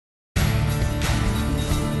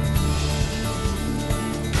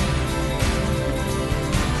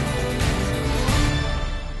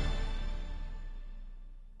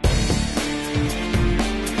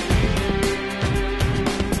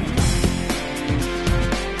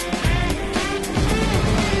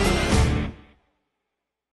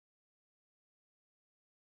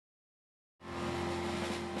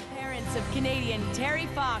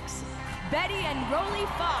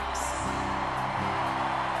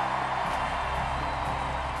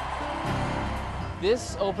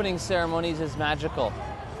This opening ceremonies is magical.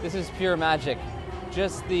 This is pure magic.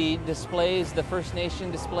 Just the displays, the First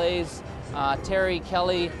Nation displays, Terry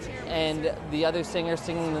Kelly and the other singers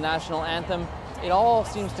singing the national anthem, it all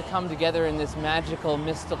seems to come together in this magical,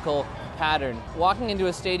 mystical pattern. Walking into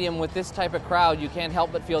a stadium with this type of crowd, you can't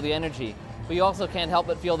help but feel the energy. But you also can't help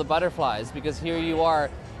but feel the butterflies, because here you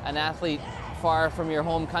are, an athlete far from your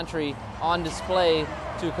home country, on display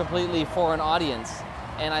to a completely foreign audience.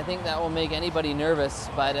 And I think that will make anybody nervous,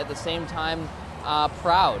 but at the same time,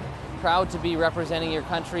 proud. Proud to be representing your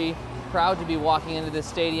country, proud to be walking into this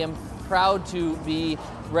stadium, proud to be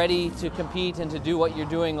ready to compete and to do what you're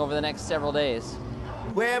doing over the next several days.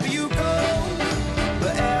 Wherever you go,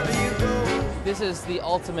 wherever you go. This is the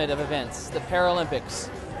ultimate of events, the Paralympics.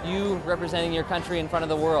 You representing your country in front of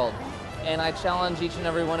the world. And I challenge each and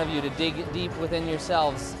every one of you to dig deep within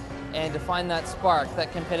yourselves and to find that spark,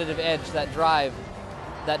 that competitive edge, that drive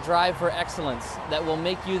for excellence that will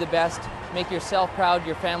make you the best, make yourself proud,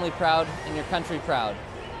 your family proud, and your country proud.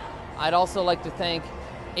 I'd also like to thank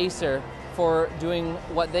Acer for doing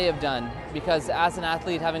what they have done, because as an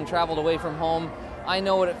athlete, having traveled away from home, I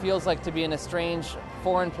know what it feels like to be in a strange,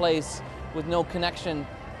 foreign place with no connection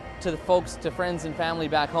to the folks, to friends and family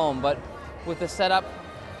back home. But with the setup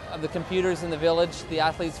of the computers in the village, the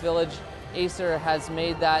athletes' village, Acer has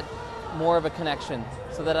made that more of a connection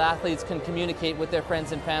so that athletes can communicate with their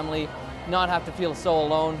friends and family, not have to feel so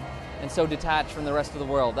alone and so detached from the rest of the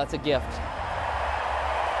world. That's a gift.